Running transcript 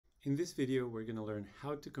In this video, we're going to learn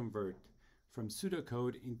how to convert from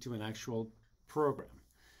pseudocode into an actual program.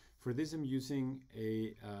 For this, I'm using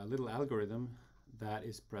a little algorithm that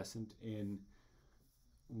is present in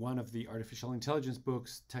one of the artificial intelligence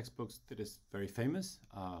books, textbooks that is very famous,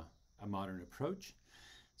 A Modern Approach.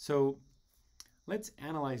 So let's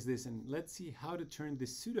analyze this and let's see how to turn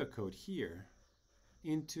this pseudocode here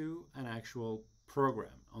into an actual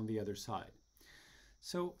program on the other side.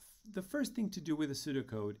 So the first thing to do with the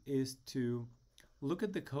pseudocode is to look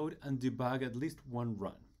at the code and debug at least one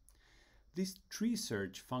run. This tree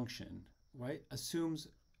search function, right, assumes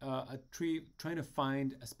a tree, trying to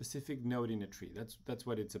find a specific node in a tree. That's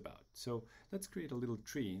what it's about. So let's create a little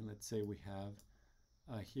tree. Let's say we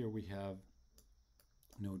have, here we have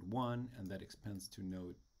node 1, and that expands to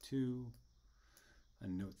node 2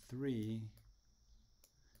 and node 3.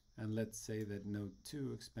 And let's say that node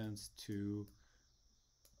 2 expands to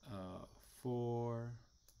 4,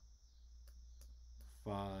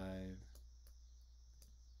 5,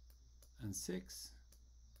 and 6.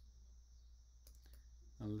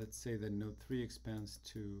 And let's say that node 3 expands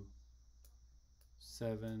to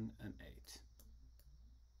 7 and 8.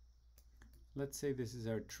 Let's say this is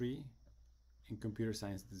our tree. In computer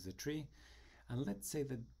science, this is a tree. And let's say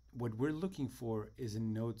that what we're looking for is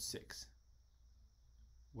in node 6.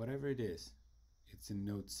 Whatever it is, it's in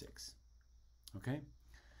node 6. Okay?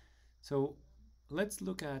 So let's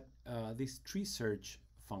look at this tree search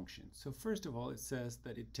function. So first of all, it says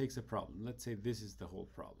that it takes a problem. Let's say this is the whole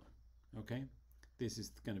problem. Okay? This is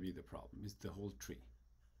going to be the problem. It's the whole tree.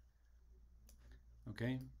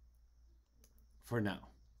 Okay? For now.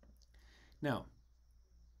 Now,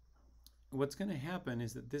 what's going to happen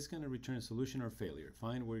is that this is going to return a solution or failure.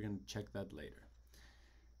 Fine, we're going to check that later.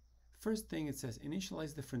 First thing, it says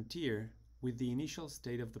initialize the frontier with the initial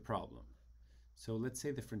state of the problem. So let's say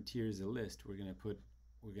the frontier is a list. We're going to put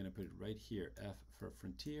it right here, F for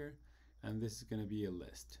frontier, and this is going to be a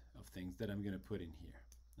list of things that I'm going to put in here.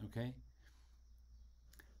 Okay?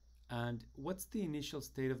 And what's the initial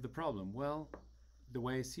state of the problem? Well, the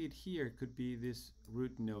way I see it here could be this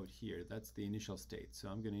root node here. That's the initial state. So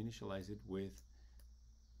I'm going to initialize it with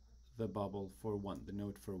the bubble for 1, the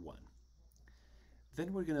node for 1.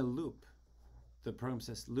 Then we're going to loop. The program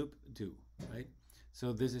says loop do, right?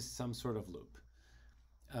 So this is some sort of loop.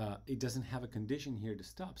 It doesn't have a condition here to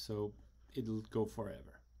stop, so it'll go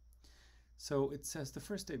forever. So it says, the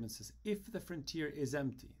first statement says, if the frontier is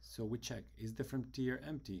empty. So we check, is the frontier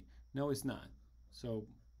empty? No, it's not. So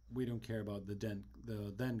we don't care about the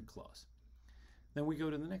then clause. Then we go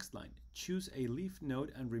to the next line. Choose a leaf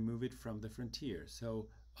node and remove it from the frontier. So,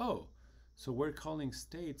 so we're calling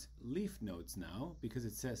states leaf nodes now because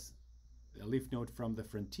it says a leaf node from the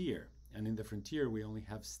frontier. And in the frontier, we only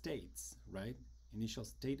have states, right? Initial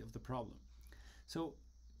state of the problem. So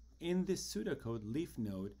in this pseudocode, leaf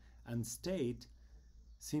node and state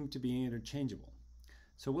seem to be interchangeable.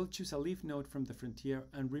 So we'll choose a leaf node from the frontier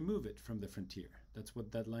and remove it from the frontier. That's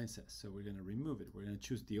what that line says. So we're going to remove it. We're going to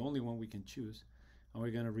choose the only one we can choose, and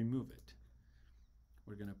we're going to remove it.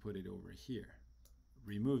 We're going to put it over here.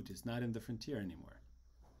 Removed is not in the frontier anymore.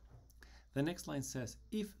 The next line says,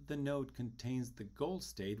 if the node contains the goal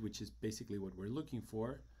state, which is basically what we're looking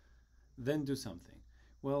for, then do something.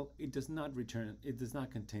 Well, it does not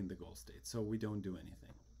contain the goal state, so we don't do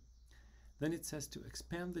anything. Then it says to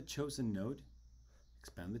expand the chosen node.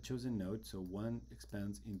 Expand the chosen node, so 1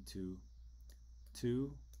 expands into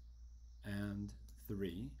 2 and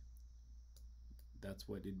 3. That's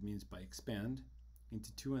what it means by expand,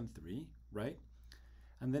 into 2 and 3, right?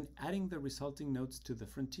 And then adding the resulting nodes to the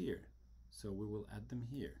frontier. So we will add them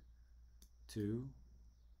here, 2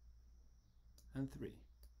 and 3.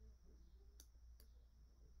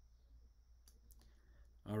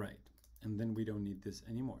 All right, and then we don't need this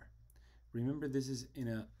anymore. Remember, this is in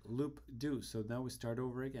a loop do, so now we start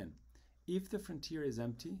over again. If the frontier is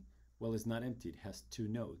empty, well, it's not empty, it has 2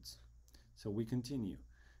 nodes. So we continue.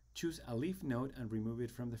 Choose a leaf node and remove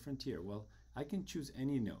it from the frontier. Well, I can choose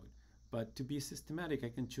any node, but to be systematic, I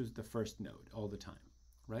can choose the first node all the time,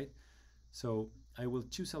 right? So I will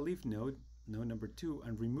choose a leaf node, node number 2,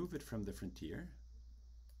 and remove it from the frontier.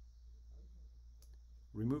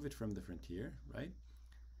 Remove it from the frontier, right?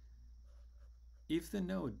 If the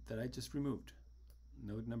node that I just removed,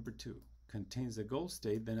 node number 2, contains a goal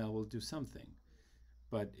state, then I will do something,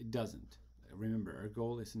 but it doesn't. Remember, our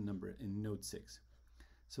goal is in node 6.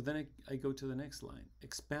 So then I go to the next line.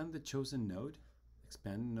 Expand the chosen node.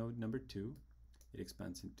 Expand node number 2. It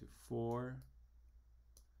expands into 4,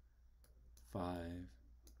 5,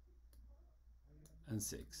 and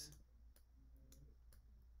 6.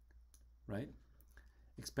 Right?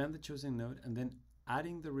 Expand the chosen node and then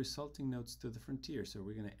adding the resulting nodes to the frontier. So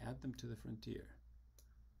we're going to add them to the frontier.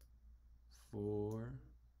 4,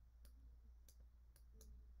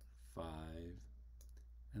 5,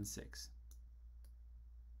 and 6.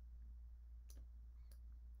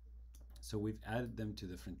 So we've added them to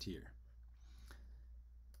the frontier.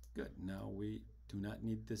 Good. Now we do not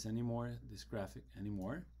need this anymore, this graphic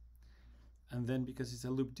anymore. And then because it's a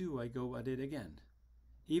loop do, I go at it again.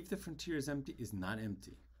 If the frontier is empty, is not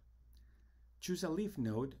empty. Choose a leaf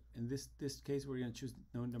node. In this case, we're going to choose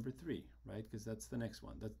node number 3, right? Because that's the next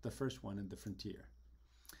one. That's the first one in the frontier.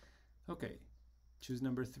 Okay, choose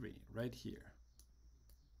number 3 right here.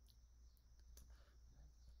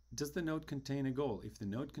 Does the node contain a goal? If the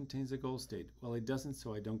node contains a goal state, well, it doesn't,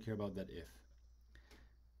 so I don't care about that if.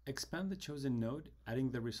 Expand the chosen node,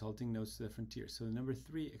 adding the resulting nodes to the frontier. So number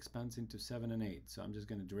 3 expands into 7 and 8, so I'm just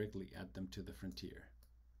going to directly add them to the frontier.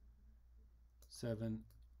 7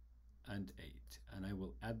 and 8, and I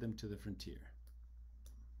will add them to the frontier.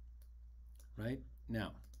 Right?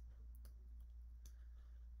 Now,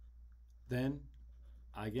 then,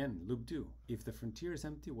 again, loop do. If the frontier is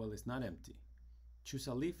empty, well, it's not empty. Choose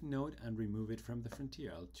a leaf node and remove it from the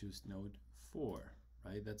frontier. I'll choose node 4,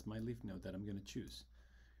 right? That's my leaf node that I'm going to choose.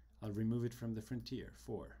 I'll remove it from the frontier,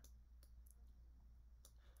 4.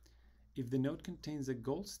 If the node contains a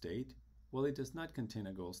goal state, well, it does not contain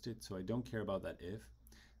a goal state, so I don't care about that if.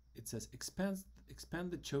 It says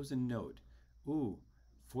expand the chosen node. Ooh,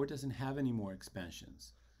 4 doesn't have any more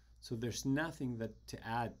expansions. So there's nothing to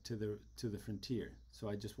add to the frontier. So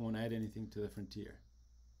I just won't add anything to the frontier.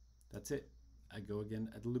 That's it. I go again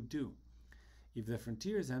at loop do. If the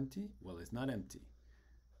frontier is empty, well, it's not empty.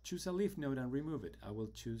 Choose a leaf node and remove it. I will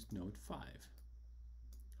choose node 5.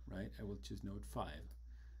 Right? I will choose node 5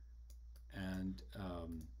 and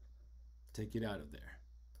take it out of there.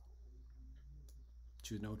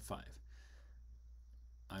 Choose node 5.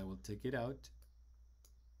 I will take it out.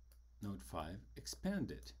 Node 5, expand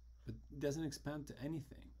it, but it doesn't expand to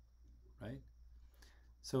anything, right?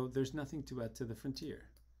 So there's nothing to add to the frontier.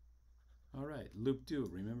 All right, loop do.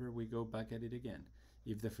 Remember, we go back at it again.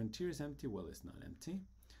 If the frontier is empty, well, it's not empty.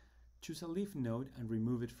 Choose a leaf node and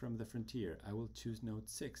remove it from the frontier. I will choose node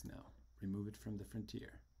 6 now. Remove it from the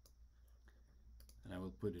frontier. And I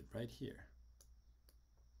will put it right here.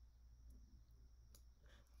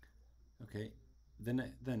 Okay,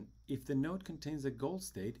 then if the node contains a goal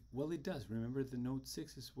state, well, it does. Remember, the node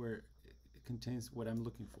 6 is where it contains what I'm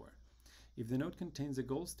looking for. If the node contains a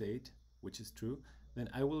goal state, which is true, then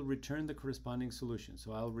I will return the corresponding solution.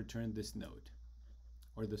 So I'll return this node,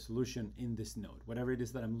 or the solution in this node, whatever it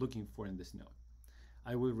is that I'm looking for in this node.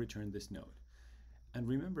 I will return this node. And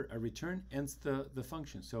remember, a return ends the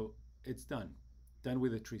function, so it's done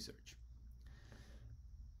with the tree search.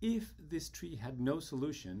 If this tree had no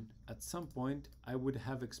solution, at some point I would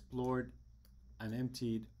have explored and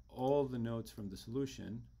emptied all the nodes from the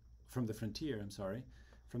solution, from the frontier,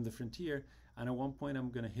 and at one point I'm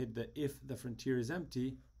going to hit the if the frontier is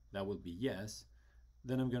empty, that will be yes,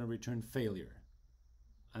 then I'm going to return failure.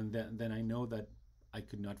 And then I know that I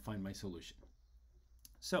could not find my solution.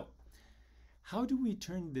 So, how do we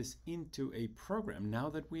turn this into a program now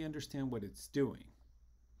that we understand what it's doing?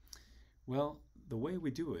 Well, the way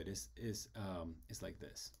we do it is like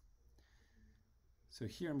this. So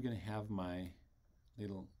here I'm going to have my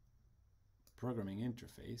little programming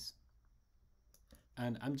interface,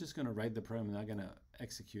 and I'm just going to write the program. I'm not going to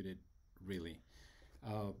execute it really.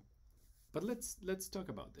 But let's talk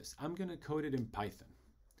about this. I'm going to code it in Python.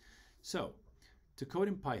 So to code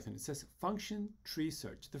in Python, it says function tree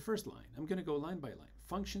search. The first line, I'm going to go line by line.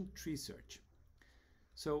 Function tree search.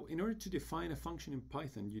 So in order to define a function in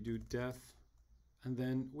Python, you do def, and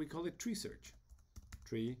then we call it tree search.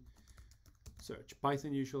 Tree search.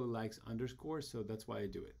 Python usually likes underscore, so that's why I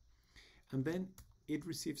do it. And then it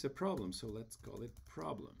receives a problem, so let's call it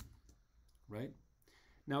problem, right?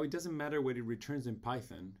 Now it doesn't matter what it returns in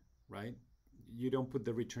Python, right? You don't put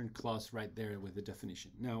the return clause right there with the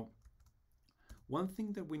definition. Now, one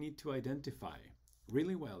thing that we need to identify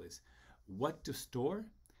really well is what to store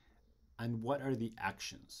and what are the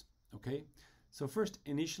actions, okay? So first,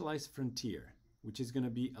 initialize frontier, which is going to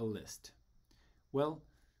be a list. Well,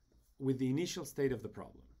 with the initial state of the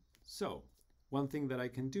problem. So one thing that I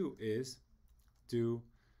can do is do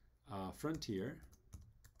frontier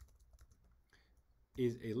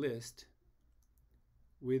is a list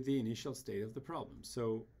with the initial state of the problem.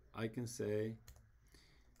 So I can say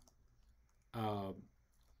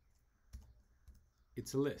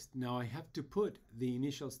it's a list. Now I have to put the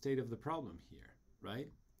initial state of the problem here, right?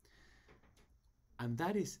 And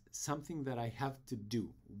that is something that I have to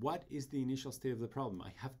do. What is the initial state of the problem?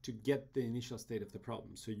 I have to get the initial state of the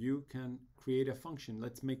problem. So you can create a function.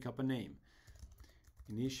 Let's make up a name.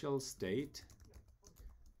 Initial state,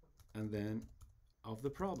 and then of the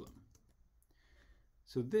problem.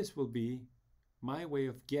 So this will be my way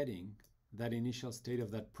of getting that initial state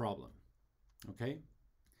of that problem. Okay?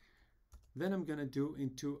 Then I'm going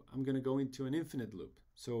to go into an infinite loop.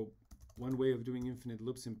 So one way of doing infinite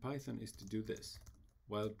loops in Python is to do this,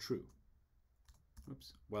 while true.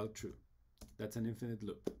 Oops, while true. That's an infinite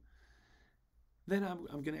loop. Then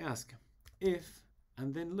I'm going to ask if,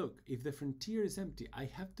 and then look, if the frontier is empty, I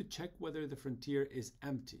have to check whether the frontier is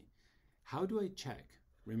empty. How do I check?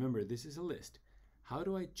 Remember, this is a list. How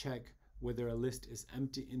do I check whether a list is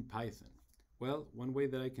empty in Python? Well, one way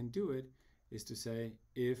that I can do it is to say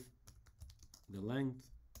if the length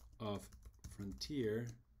of frontier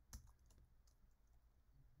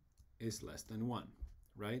is less than 1,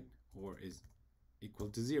 right? Or is equal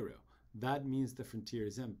to 0. That means the frontier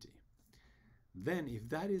is empty. Then if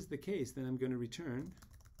that is the case, then I'm going to return,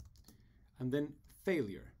 and then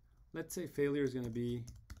failure. Let's say failure is going to be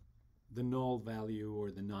the null value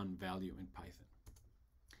or the non-value in Python.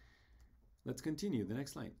 Let's continue. The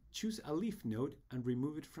next line. Choose a leaf node and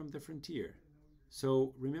remove it from the frontier.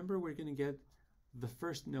 So remember, we're going to get the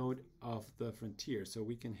first node of the frontier. So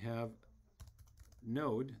we can have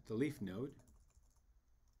node, the leaf node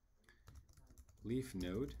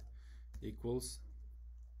equals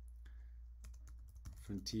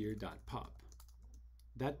frontier.pop.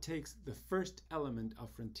 That takes the first element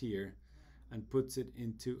of frontier and puts it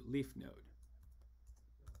into leaf node,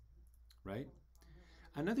 right?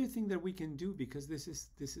 Another thing that we can do, because this is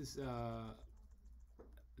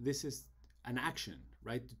an action,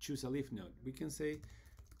 right? To choose a leaf node, we can say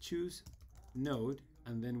choose node,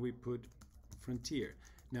 and then we put frontier.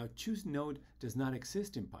 Now, choose node does not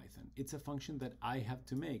exist in Python. It's a function that I have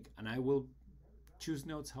to make, and I will choose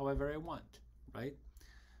nodes however I want, right?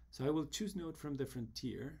 So I will choose node from the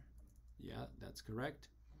frontier. Yeah, that's correct.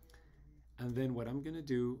 And then what I'm going to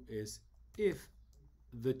do is, if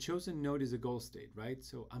the chosen node is a goal state, right?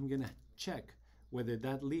 So I'm going to check whether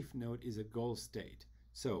that leaf node is a goal state.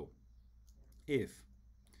 So if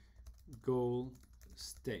goal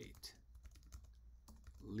state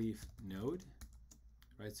leaf node,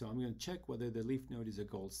 right? So I'm going to check whether the leaf node is a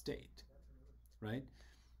goal state, right?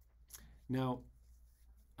 Now,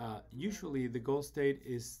 usually the goal state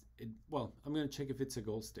is, well, I'm going to check if it's a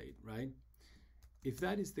goal state, right? If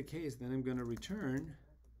that is the case, then I'm going to return,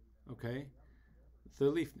 okay, the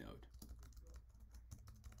leaf node.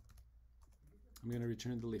 I'm going to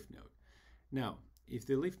return the leaf node. Now, if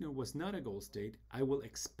the leaf node was not a goal state, I will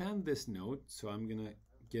expand this node. So I'm going to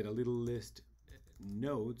get a little list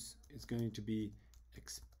nodes. It's going to be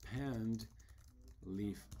expand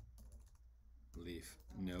leaf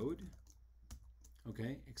node.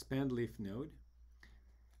 Okay, expand leaf node.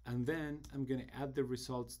 And then I'm going to add the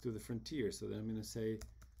results to the frontier. So then I'm going to say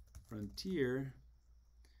frontier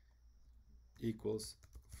equals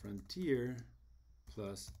frontier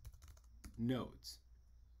plus nodes.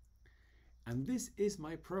 And this is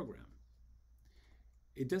my program.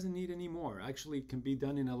 It doesn't need any more. Actually, it can be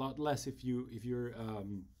done in a lot less if you're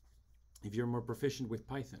more proficient with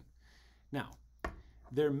Python. Now,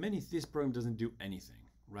 there are many. This program doesn't do anything,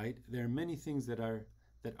 right? There are many things that are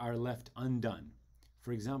left undone.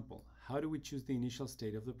 For example, how do we choose the initial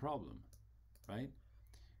state of the problem, right?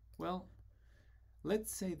 Well,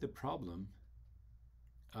 let's say the problem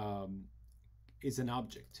is an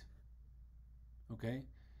object, okay?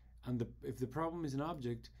 And if the problem is an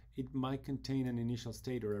object, it might contain an initial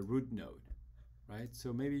state or a root node, right?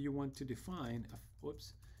 So maybe you want to define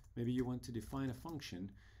maybe you want to define a function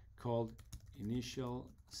called initial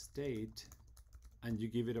state, and you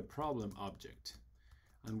give it a problem object.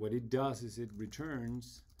 And what it does is it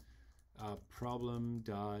returns problem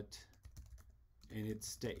dot init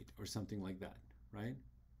state or something like that, right?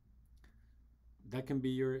 That can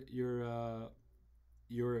be your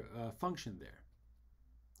function there.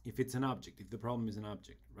 If it's an object, if the problem is an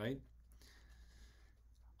object, right?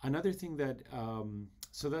 Another thing that,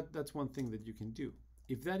 so that's one thing that you can do.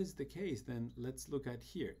 If that is the case, then let's look at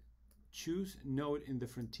here. Choose node in the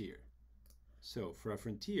frontier. So for a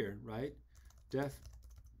frontier, right, def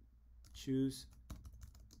choose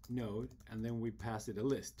node, and then we pass it a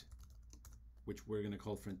list, which we're going to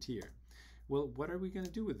call frontier. Well, what are we going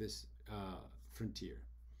to do with this frontier?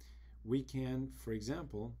 We can, for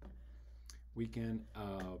example, we can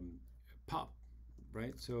pop,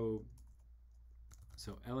 right? So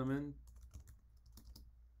element,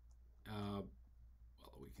 well,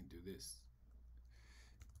 we can do this.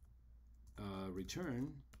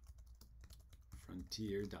 return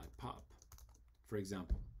frontier.pop, for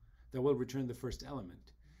example. That will return the first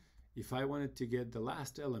element. If I wanted to get the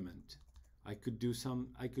last element, I could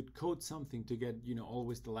code something to get,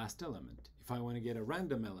 always the last element. If I want to get a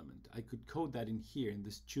random element, I could code that in here in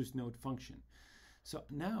this choose node function. So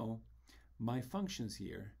now my functions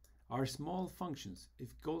here are small functions.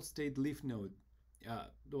 If goal state leaf node,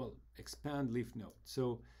 expand leaf node.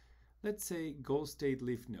 So let's say goal state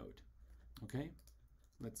leaf node. Okay,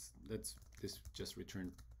 let's this just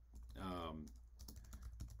return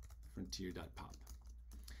frontier.pop.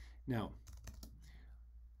 Now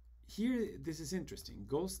here, this is interesting.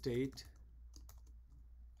 Goal state,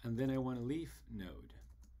 and then I want a leaf node.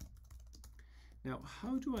 Now,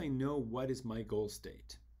 how do I know what is my goal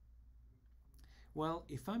state? Well,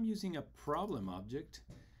 if I'm using a problem object,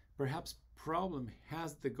 perhaps problem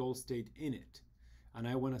has the goal state in it, and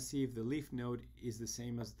I want to see if the leaf node is the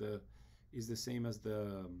same as the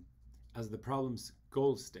problem's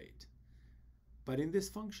goal state. But in this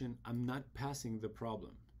function, I'm not passing the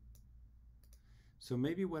problem. So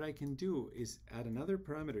maybe what I can do is add another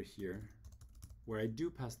parameter here where I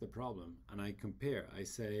do pass the problem, and I compare. I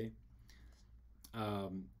say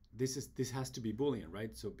this has to be Boolean,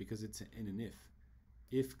 right? So because it's in an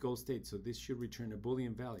if goal state, so this should return a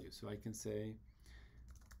Boolean value. So I can say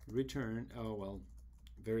return, oh well,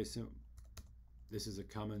 very simple. This is a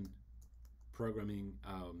common programming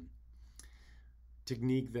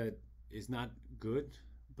technique that is not good,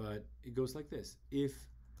 but it goes like this. If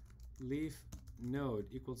leaf node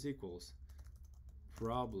equals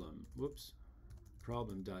problem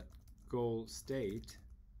dot goal state,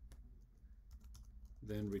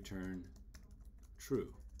 then return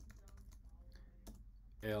true,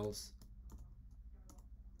 else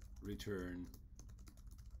return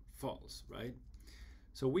false, right?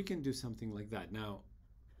 So we can do something like that. Now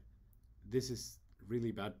this is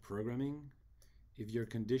really bad programming. If your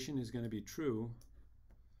condition is going to be true,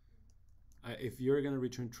 if you're going to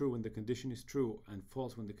return true when the condition is true and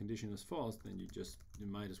false when the condition is false, then you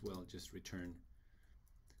might as well just return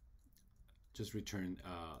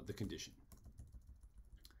the condition.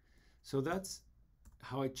 So that's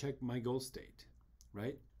how I check my goal state,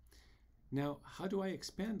 right? Now, how do I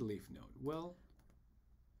expand leaf node? Well,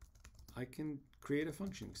 I can create a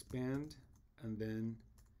function, expand, and then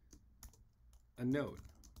a node.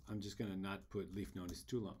 I'm just going to not put leaf node, it's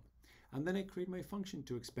too long. And then I create my function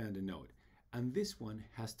to expand a node. And this one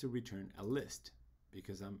has to return a list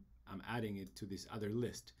because I'm adding it to this other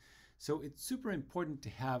list. So it's super important to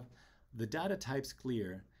have the data types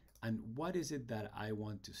clear and what is it that I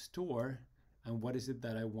want to store and what is it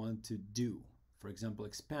that I want to do. For example,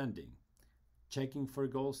 expanding, checking for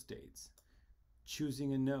goal states,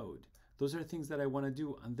 choosing a node. Those are things that I want to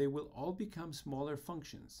do, and they will all become smaller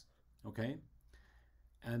functions, okay?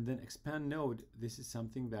 And then expand node, this is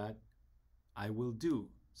something that I will do.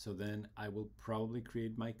 So then I will probably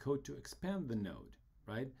create my code to expand the node,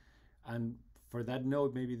 right? And for that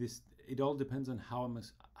node, maybe it all depends on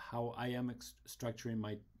how I am structuring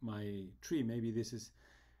my tree. Maybe this is,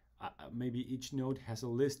 maybe each node has a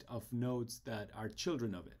list of nodes that are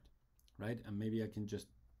children of it, right? And maybe I can just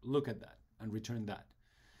look at that and return that.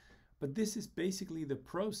 But this is basically the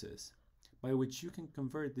process by which you can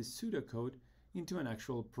convert this pseudocode into an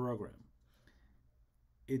actual program.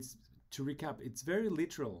 To recap, it's very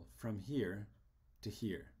literal from here to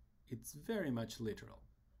here. It's very much literal.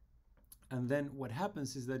 And then what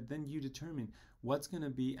happens is that then you determine what's going to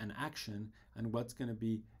be an action and what's going to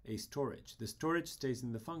be a storage. The storage stays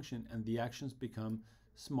in the function and the actions become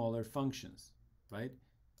smaller functions, right?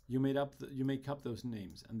 You make up those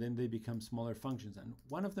names and then they become smaller functions. And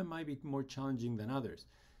one of them might be more challenging than others,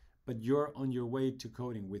 but you're on your way to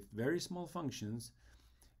coding with very small functions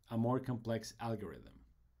a more complex algorithm.